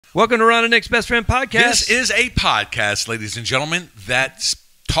Welcome to Ron&Nick's Best Friend Podcast. This is a podcast, ladies and gentlemen, that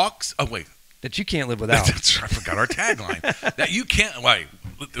talks... Oh, wait. That you can't live without. I forgot our tagline. That you can't... Wait,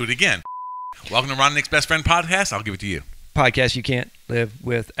 let's do it again. Welcome to Ron&Nick's Best Friend Podcast. I'll give it to you. Podcast you can't live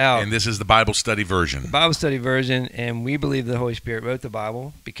without. And this is the Bible study version. The Bible study version, and we believe the Holy Spirit wrote the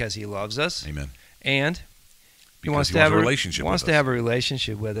Bible because he loves us. Amen. And he Because wants he to have a relationship wants with to us. have a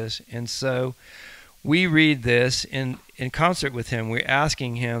relationship with us. And so we read this in concert with him. We're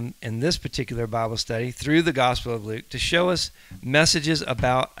asking him in this particular Bible study through the Gospel of Luke to show us messages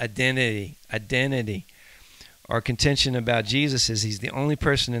about identity. Identity. Our contention about Jesus is he's the only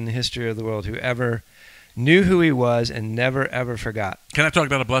person in the history of the world who ever knew who he was and never, ever forgot. Can I talk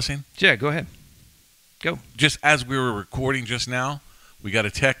about a blessing? Yeah, go ahead. Go. Just as we were recording just now, we got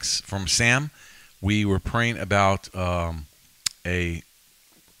a text from Sam. We were praying about a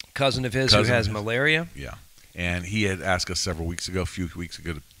Cousin of his who has malaria. Yeah. And he had asked us a few weeks ago,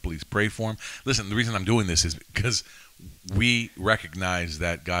 to please pray for him. Listen, the reason I'm doing this is because we recognize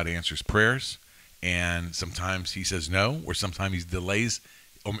that God answers prayers, and sometimes he says no, or sometimes he delays,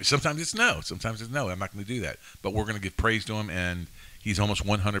 or sometimes it's no. Sometimes it's no. I'm not going to do that. But we're going to give praise to him, and he's almost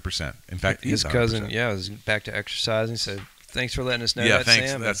 100%. In fact, his cousin, was back to exercising, so thanks for letting us know that,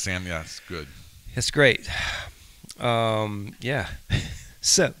 thanks. Sam. That's Sam. Yeah, it's good. It's great. Yeah.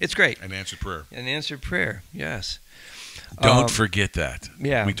 So, it's great. An answered prayer. An answered prayer, yes. Don't forget that.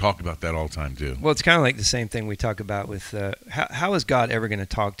 Yeah. We talk about that all the time, too. Well, it's kind of like the same thing we talk about with how is God ever going to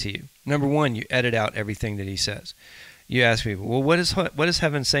talk to you? Number one, you edit out everything that he says. You ask people, well, what is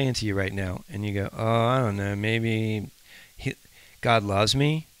heaven saying to you right now? And you go, oh, I don't know, maybe God loves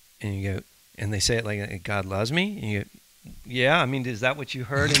me? And you go, and they say it like, God loves me? And you go, yeah, I mean, is that what you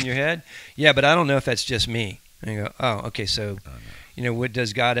heard in your head? Yeah, but I don't know if that's just me. And you go, oh, okay, so...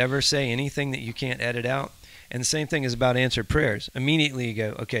 does God ever say anything that you can't edit out? And the same thing is about answered prayers. Immediately you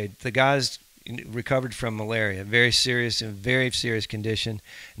go, okay, the guy's recovered from malaria, very serious condition.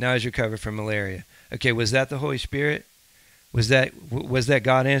 Now he's recovered from malaria. Okay, was that the Holy Spirit? Was that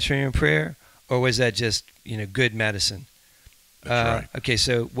God answering your prayer? Or was that just, good medicine? That's right. Okay,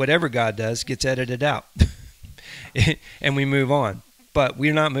 so whatever God does gets edited out. And we move on. But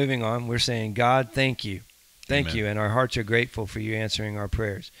we're not moving on. We're saying, God, thank you. Thank Amen. you, and our hearts are grateful for you answering our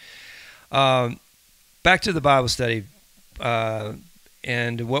prayers. Back to the Bible study,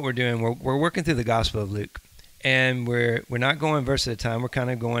 and what we're doing. We're working through the Gospel of Luke, and we're not going verse at a time. We're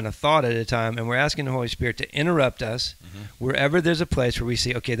kind of going a thought at a time, and we're asking the Holy Spirit to interrupt us wherever there's a place where we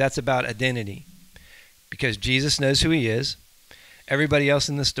see, okay, that's about identity, because Jesus knows who he is. Everybody else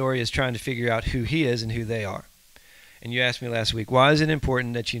in the story is trying to figure out who he is and who they are. And you asked me last week, why is it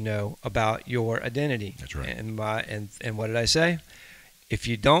important that you know about your identity? That's right. And what did I say? If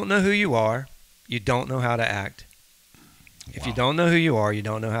you don't know who you are, you don't know how to act. If you don't know who you are, you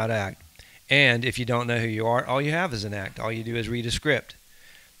don't know how to act. And if you don't know who you are, all you have is an act. All you do is read a script.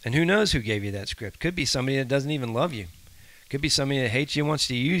 And who knows who gave you that script? Could be somebody that doesn't even love you. Could be somebody that hates you and wants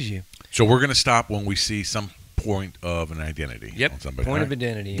to use you. So we're going to stop when we see some point of an identity. Yep, on somebody. point of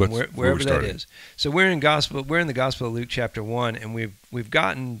identity, and wherever that is. So we're in the Gospel of Luke chapter 1, and we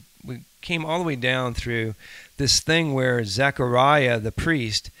came all the way down through this thing where Zechariah the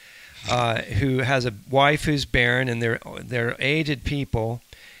priest, who has a wife who's barren, and they're aged people,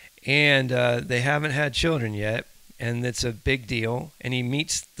 and they haven't had children yet, and it's a big deal. And he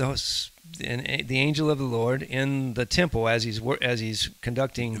meets the angel of the Lord in the temple as he's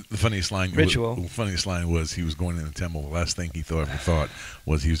conducting the funniest line ritual. The funniest line was he was going in the temple. The last thing he thought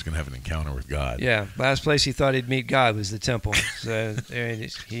was he was going to have an encounter with God. Yeah, last place he thought he'd meet God was the temple. So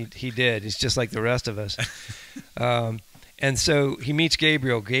he did. He's just like the rest of us. And so he meets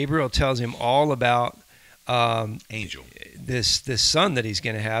Gabriel. Gabriel tells him all about angel. This son that he's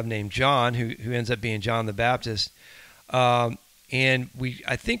going to have named John, who ends up being John the Baptist. And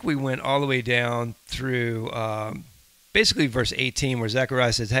I think we went all the way down through basically verse 18, where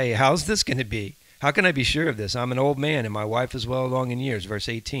Zechariah says, hey, how's this going to be? How can I be sure of this? I'm an old man, and my wife is well along in years. Verse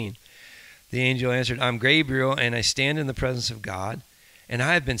 18. The angel answered, I'm Gabriel, and I stand in the presence of God, and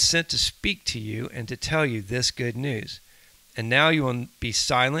I have been sent to speak to you and to tell you this good news. And now you will be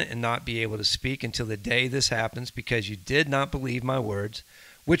silent and not be able to speak until the day this happens, because you did not believe my words,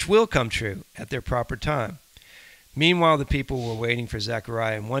 which will come true at their proper time. Meanwhile, the people were waiting for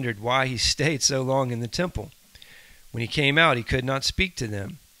Zechariah and wondered why he stayed so long in the temple. When he came out, he could not speak to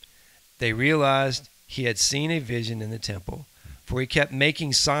them. They realized he had seen a vision in the temple, for he kept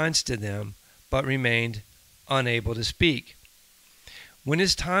making signs to them, but remained unable to speak. When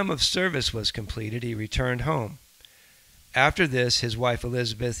his time of service was completed, he returned home. After this, his wife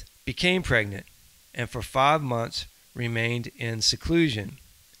Elizabeth became pregnant, and for 5 months remained in seclusion.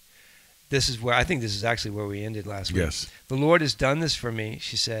 this is where I think this is actually where we ended last week. Yes. The Lord has done this for me,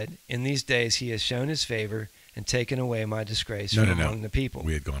 she said. In these days he has shown his favor and taken away my disgrace from among the people.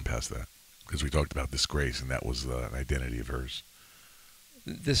 We had gone past that because we talked about disgrace, and that was an identity of hers.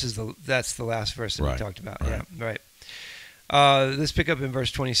 That's the last verse that we talked about. Right. Yeah, right. Let's pick up in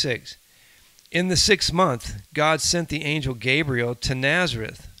verse 26. In the 6th month, God sent the angel Gabriel to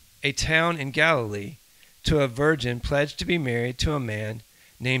Nazareth, a town in Galilee, to a virgin pledged to be married to a man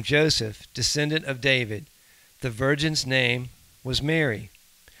named Joseph, descendant of David. The virgin's name was Mary.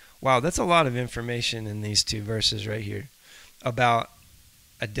 Wow, that's a lot of information in these two verses right here about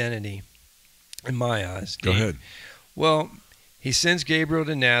identity, in my eyes. Go ahead. Well, he sends Gabriel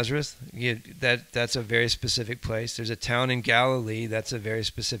to Nazareth. That's a very specific place. There's a town in Galilee. That's a very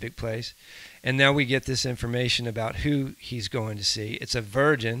specific place. And now we get this information about who he's going to see. It's a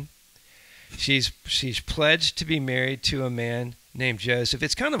virgin. She's pledged to be married to a man named Joseph.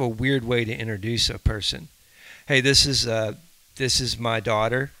 It's kind of a weird way to introduce a person. Hey, this is my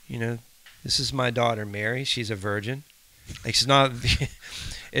daughter. This is my daughter Mary. She's a virgin. Like, she's not.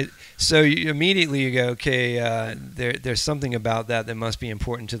 So immediately you go, okay, there's something about that must be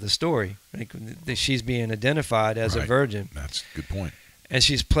important to the story. Like, she's being identified as a virgin. That's a good point. And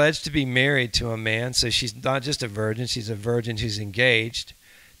she's pledged to be married to a man, so she's not just a virgin, she's a virgin who's engaged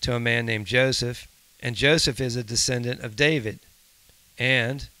to a man named Joseph. And Joseph is a descendant of David.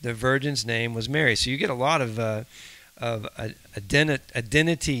 And the virgin's name was Mary. So you get a lot of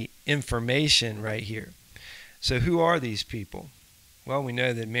identity information right here. So who are these people? Well, we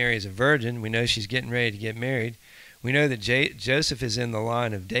know that Mary is a virgin. We know she's getting ready to get married. We know that Joseph is in the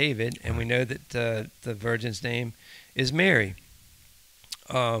line of David, and we know that the virgin's name is Mary.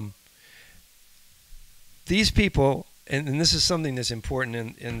 These people, and this is something that's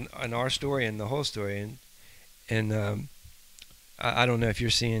important in our story and the whole story, and I don't know if you're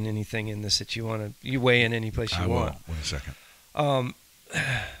seeing anything in this that you weigh in any place you want. Wait a second.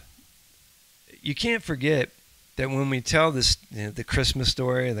 You can't forget that when we tell this, the Christmas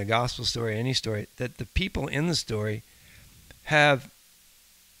story or the gospel story, any story, that the people in the story have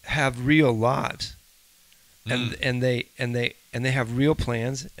real lives, and they have real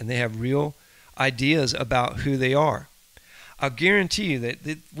plans, and they have real ideas about who they are. I'll guarantee you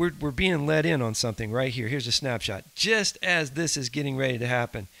that we're being led in on something right here. Here's a snapshot. Just as this is getting ready to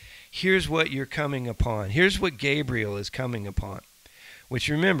happen, here's what you're coming upon. Here's what Gabriel is coming upon. Which,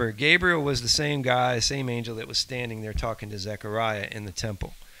 remember, Gabriel was the same guy, same angel that was standing there talking to Zechariah in the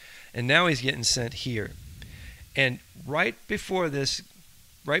temple. And now he's getting sent here. And right before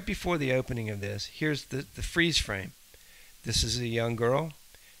the opening of this, here's the freeze frame. This is a young girl.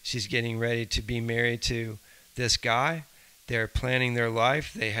 She's getting ready to be married to this guy. They're planning their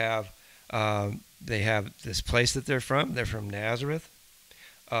life. They have this place that they're from. They're from Nazareth.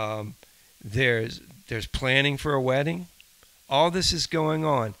 There's planning for a wedding. All this is going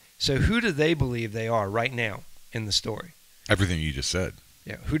on. So who do they believe they are right now in the story? Everything you just said.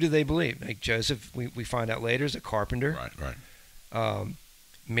 Yeah. Who do they believe? Like Joseph, we find out later, is a carpenter. Right.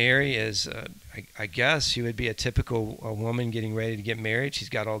 Mary is, I guess, she would be a typical woman getting ready to get married. She's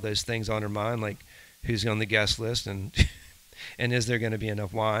got all those things on her mind, like who's on the guest list and and is there going to be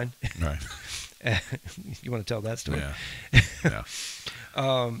enough wine? Right. You want to tell that story? Yeah.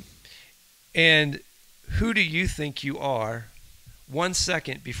 And who do you think you are 1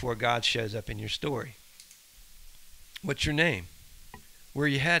 second before God shows up in your story? What's your name? Where are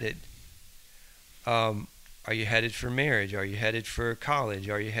you headed? Are you headed for marriage? Are you headed for college?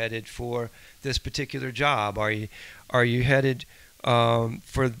 Are you headed for this particular job? Are you headed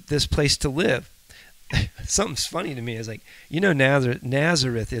for this place to live? Something's funny to me is like,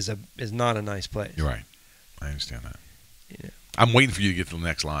 Nazareth is not a nice place. You're right. I understand that. Yeah. I'm waiting for you to get to the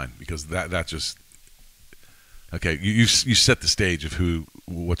next line because that just okay. You set the stage of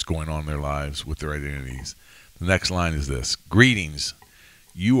what's going on in their lives with their identities. The next line is this: greetings,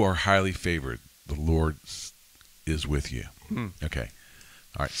 you are highly favored. The Lord is with you. Okay.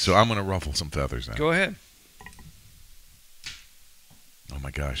 All right. So I'm going to ruffle some feathers now. Go ahead. Oh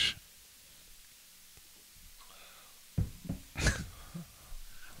my gosh.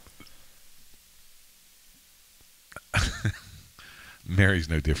 Mary's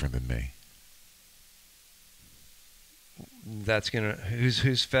no different than me. That's gonna.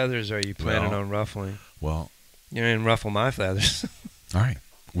 Whose feathers are you planning on ruffling? Well, you're gonna ruffle my feathers. All right.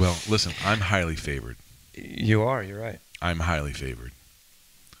 Well, listen, I'm highly favored. You are. You're right. I'm highly favored.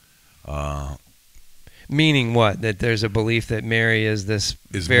 Meaning what? That there's a belief that Mary is this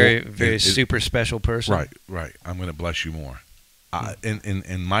very super special person. Right. I'm going to bless you more.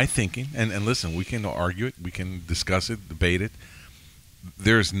 In my thinking, and listen, we can argue it, we can discuss it, debate it.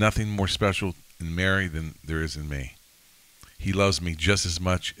 There is nothing more special in Mary than there is in me. He loves me just as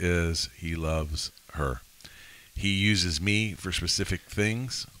much as he loves her. He uses me for specific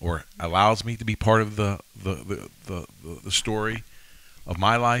things, or allows me to be part of the story of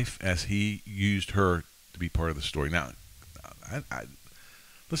my life, as he used her to be part of the story. Now,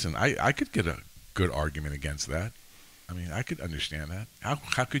 listen, I could get a good argument against that. I mean, I could understand that.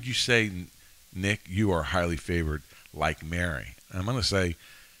 How could you say, Nick, you are highly favored like Mary? And I'm going to say,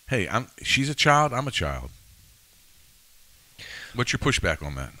 hey, she's a child, I'm a child. What's your pushback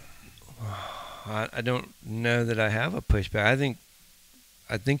on that? I don't know that I have a pushback.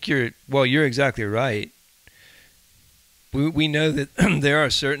 I think you're exactly right. We know that there are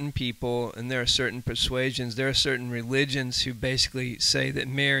certain people and there are certain persuasions, there are certain religions who basically say that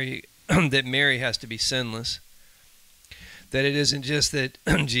Mary has to be sinless. That it isn't just that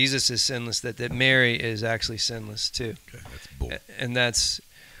Jesus is sinless, that Mary is actually sinless too. Okay, that's bull. And that's,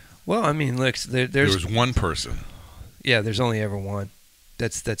 well, I mean, look, there was one person. Yeah, there's only ever one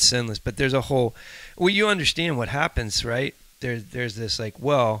that's sinless. But there's a whole, well, you understand what happens, right? There's this like,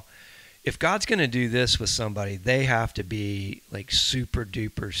 well, if God's going to do this with somebody, they have to be like super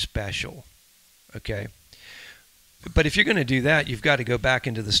duper special, okay? But if you're going to do that, you've got to go back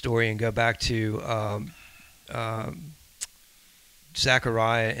into the story and go back to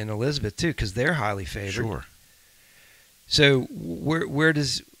Zachariah and Elizabeth too, because they're highly favored. Sure. So where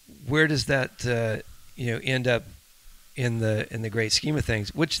does that end up in the great scheme of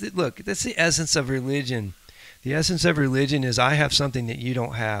things? Which, look, that's the essence of religion. The essence of religion is I have something that you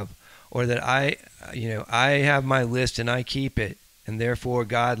don't have, or that I have my list and I keep it, and therefore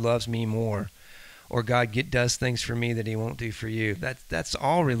God loves me more, or God does things for me that he won't do for you. That's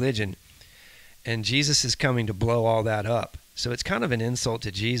all religion. And Jesus is coming to blow all that up. So it's kind of an insult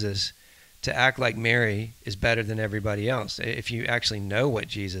to Jesus to act like Mary is better than everybody else. If you actually know what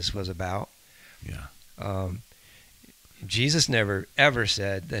Jesus was about. Yeah. Jesus never ever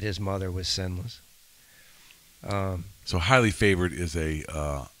said that his mother was sinless. So highly favored is a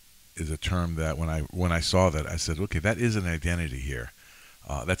term that when I saw that, I said, okay, that is an identity here.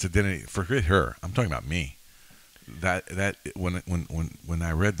 That's identity. Forget her. I'm talking about me. That when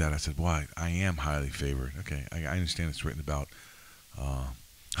I read that, I said, "Why? I am highly favored." Okay, I understand it's written about.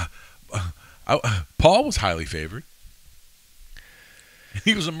 Paul was highly favored.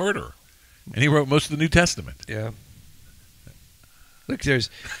 He was a murderer, and he wrote most of the New Testament. Yeah. Look,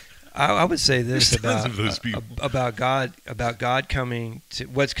 I would say this about God coming to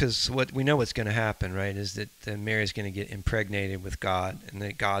what we know what's going to happen, right? Is that Mary's going to get impregnated with God, and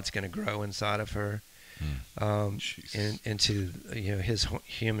that God's going to grow inside of her. Into his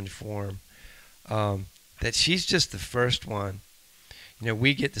human form, that she's just the first one.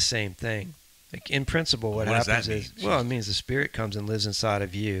 We get the same thing. Like in principle, what happens is, well, it means the Spirit comes and lives inside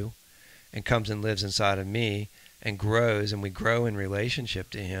of you, and comes and lives inside of me, and grows, and we grow in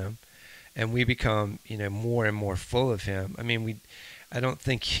relationship to Him, and we become more and more full of Him. I mean, I don't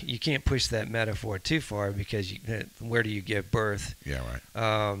think you can't push that metaphor too far, because where do you give birth? Yeah, right.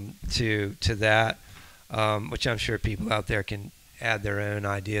 To that. Which I'm sure people out there can add their own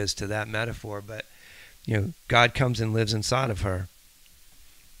ideas to that metaphor, but God comes and lives inside of her.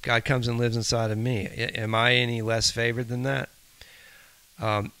 God comes and lives inside of me. Am I any less favored than that?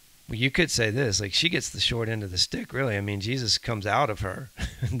 Well, you could say this, like she gets the short end of the stick, really. I mean, Jesus comes out of her,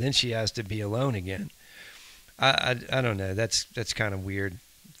 and then she has to be alone again. I don't know. That's kind of weird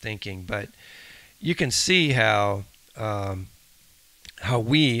thinking, but you can see how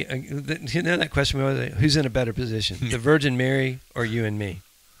we, that question, who's in a better position, the Virgin Mary or you and me?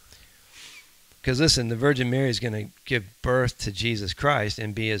 Because listen, the Virgin Mary is going to give birth to Jesus Christ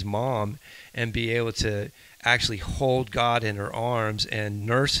and be his mom and be able to actually hold God in her arms and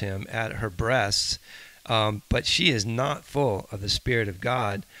nurse him at her breasts. But she is not full of the Spirit of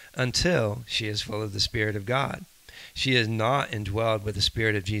God until she is full of the Spirit of God. She is not indwelled with the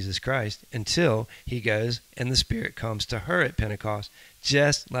Spirit of Jesus Christ until he goes and the Spirit comes to her at Pentecost,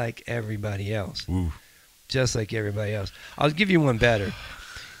 just like everybody else. Ooh. Just like everybody else. I'll give you one better.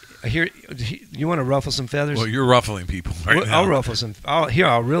 Here, you want to ruffle some feathers? Well, you're ruffling people right now. I'll ruffle some.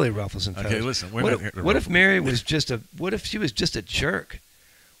 I'll really ruffle some feathers. Okay, listen. What if Mary was just a? What if she was just a jerk?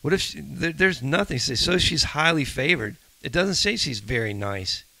 What if there's nothing? So she's highly favored. It doesn't say she's very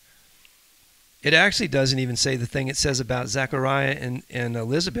nice. It actually doesn't even say the thing it says about Zachariah and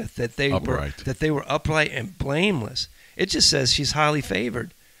Elizabeth, that they were upright and blameless. It just says she's highly favored.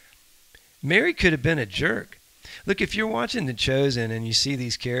 Mary could have been a jerk. Look, if you're watching The Chosen and you see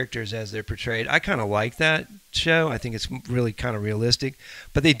these characters as they're portrayed, I kind of like that show. I think it's really kind of realistic.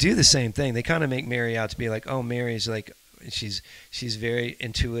 But they do the same thing. They kind of make Mary out to be like, oh, Mary's like She's very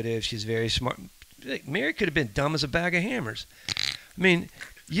intuitive. She's very smart. Mary could have been dumb as a bag of hammers. I mean,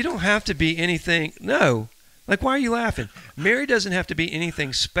 you don't have to be anything. No. Like, why are you laughing? Mary doesn't have to be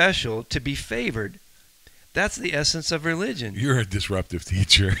anything special to be favored. That's the essence of religion. You're a disruptive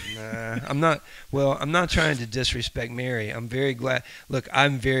teacher. Nah, I'm not. Well, I'm not trying to disrespect Mary. I'm very glad. Look,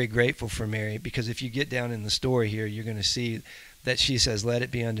 I'm very grateful for Mary, because if you get down in the story here, you're going to see that she says, "Let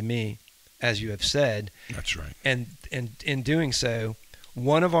it be unto me, as you have said." That's right. And in doing so,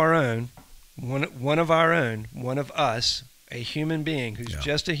 one of us, a human being who's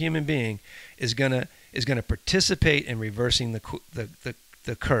just a human being, is gonna participate in reversing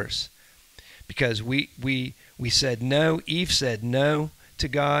the curse. Because we said no. Eve said no to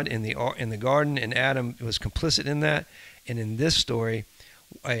God in the garden, and Adam was complicit in that. And in this story,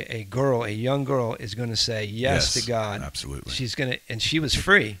 a young girl, is going to say yes to God. Absolutely. And she was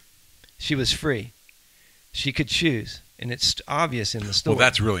free. She was free. She could choose, and it's obvious in the story. Well,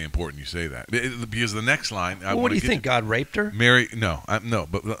 that's really important you say that, because the next line. What do you think? God raped her? Mary? No,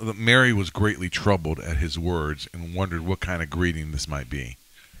 but Mary was greatly troubled at his words and wondered what kind of greeting this might be.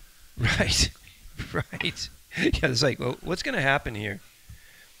 Right. Right. Yeah, it's like, well, what's going to happen here?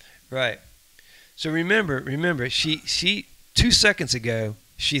 Right. So remember, she 2 seconds ago,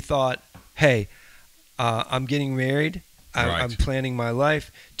 she thought, hey, I'm getting married. I'm planning my life.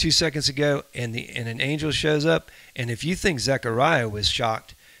 2 seconds ago, and an angel shows up. And if you think Zechariah was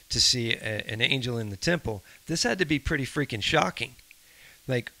shocked to see an angel in the temple, this had to be pretty freaking shocking.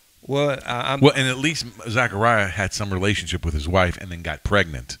 Like, well, and at least Zechariah had some relationship with his wife and then got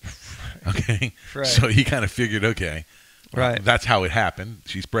pregnant. Okay, right. So he kind of figured, okay, right, that's how it happened.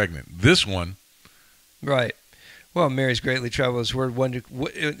 She's pregnant. This one, right. Well, Mary's greatly troubled. His word wondered.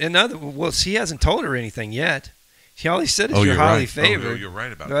 He hasn't told her anything yet. All he said is, "You're highly favored." Oh, you're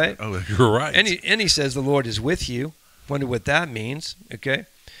right about that. Oh, you're right. And he says, "The Lord is with you." Wonder what that means. Okay,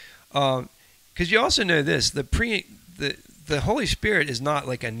 because you also know this: the Holy Spirit is not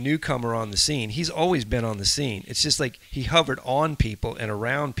like a newcomer on the scene. He's always been on the scene. It's just like he hovered on people and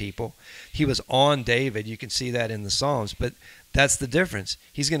around people. He was on David. You can see that in the Psalms. But that's the difference.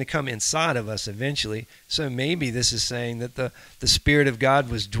 He's going to come inside of us eventually. So maybe this is saying that the Spirit of God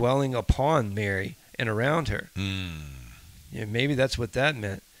was dwelling upon Mary and around her. Yeah, maybe that's what that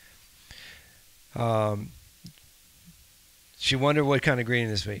meant. She wondered what kind of greeting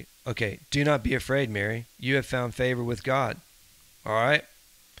this would be. Okay, do not be afraid, Mary. You have found favor with God. All right?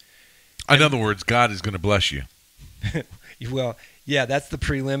 In other words, God is going to bless you. Well, yeah, that's the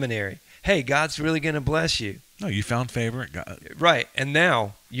preliminary. Hey, God's really going to bless you. No, you found favor. God. Right. And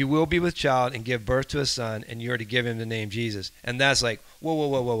now you will be with child and give birth to a son, and you're to give him the name Jesus. And that's like,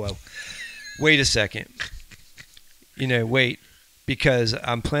 whoa. Wait a second. Wait, because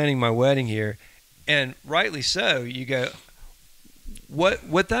I'm planning my wedding here. And rightly so, you go,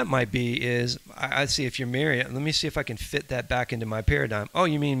 what that might be is, I see if you're married, let me see if I can fit that back into my paradigm. Oh,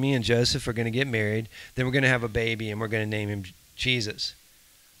 you mean me and Joseph are going to get married, then we're going to have a baby, and we're going to name him Jesus.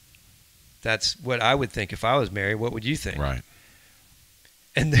 That's what I would think if I was married. What would you think? Right.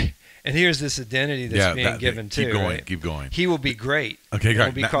 And here's this identity that's being given too. Keep going. Right? Keep going. He will be great. Okay, He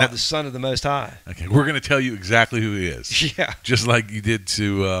will be called the Son of the Most High. Okay, we're going to tell you exactly who he is. Yeah. Just like you did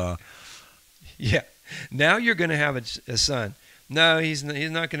to. Yeah. Now you're going to have a son. No, he's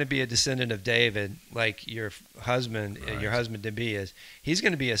not going to be a descendant of David like your husband to be is. He's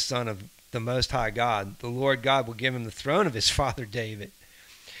going to be a son of the Most High God. The Lord God will give him the throne of his father David,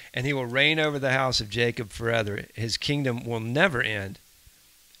 and he will reign over the house of Jacob forever. His kingdom will never end.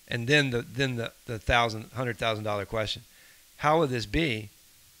 And then the $100,000 question: how will this be?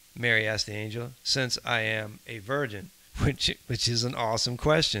 Mary asked the angel, since I am a virgin, which is an awesome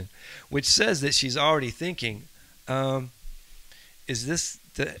question, which says that she's already thinking. Is this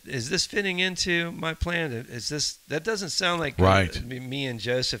fitting into my plan? That doesn't sound like me and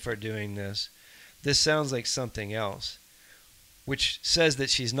Joseph are doing this. This sounds like something else, which says that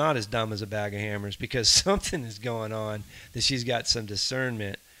she's not as dumb as a bag of hammers, because something is going on, that she's got some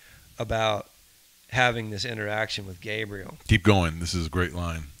discernment about having this interaction with Gabriel. Keep going. This is a great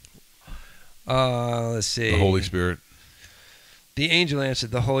line. Let's see. The Holy Spirit. The angel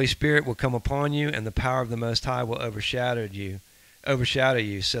answered, the Holy Spirit will come upon you, and the power of the Most High will overshadow you.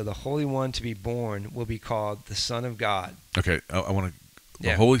 So the Holy One to be born will be called the Son of God. Okay, I want to.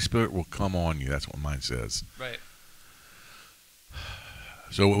 The Holy Spirit will come on you. That's what mine says. Right.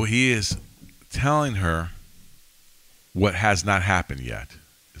 So he is telling her what has not happened yet.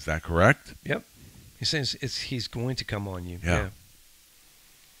 Is that correct? Yep. He's saying he's going to come on you. Yeah.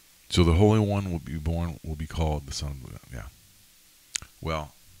 So the Holy One will be born, will be called the Son of God. Yeah.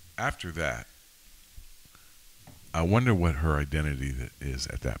 Well, after that, I wonder what her identity is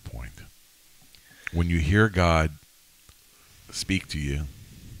at that point. When you hear God speak to you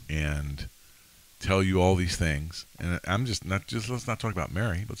and tell you all these things, and let's not talk about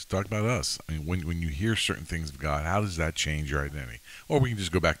Mary, let's talk about us. I mean, when you hear certain things of God, how does that change your identity? Or we can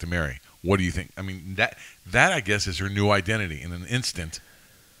just go back to Mary. What do you think? I mean, that I guess is her new identity. In an instant,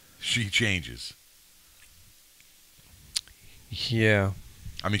 she changes. Yeah.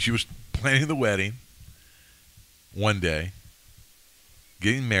 I mean, she was planning the wedding one day,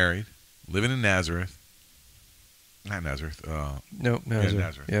 getting married, living in Nazareth. Not Nazareth. Nope, Nazareth. Yeah,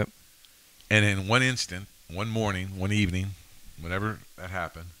 Nazareth. Yep. And in one instant, one morning, one evening, whenever that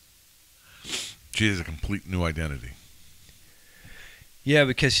happened, she has a complete new identity. Yeah,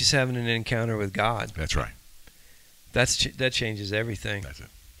 because she's having an encounter with God. That's right. That changes everything. That's it.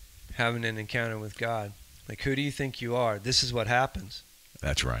 Having an encounter with God. Like, who do you think you are? This is what happens.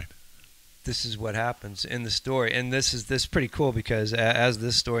 That's right. This is what happens in the story. And this is pretty cool because as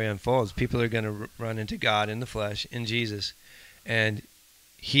this story unfolds, people are going to run into God in the flesh, in Jesus. And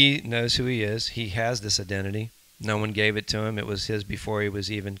he knows who he is. He has this identity. No one gave it to him. It was his before he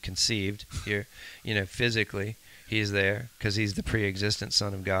was even conceived here, physically. He's there because he's the pre-existent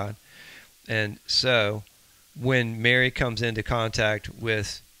Son of God. And so when Mary comes into contact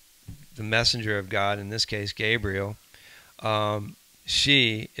with the messenger of God, in this case Gabriel,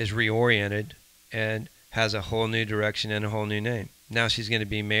 she is reoriented and has a whole new direction and a whole new name. Now she's going to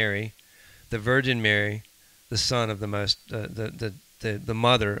be Mary, the Virgin Mary, the son of the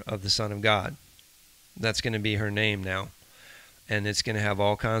mother of the Son of God. That's going to be her name now, and it's going to have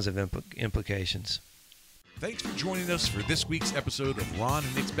all kinds of implications. Thanks for joining us for this week's episode of Ron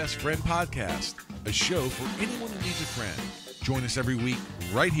and Nick's Best Friend Podcast, a show for anyone who needs a friend. Join us every week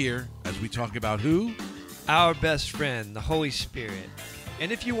right here as we talk about who? Our best friend, the Holy Spirit.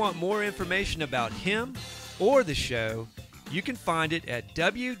 And if you want more information about him or the show, you can find it at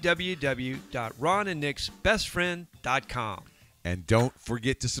www.ronandnicksbestfriend.com. And don't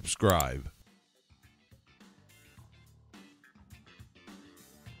forget to subscribe.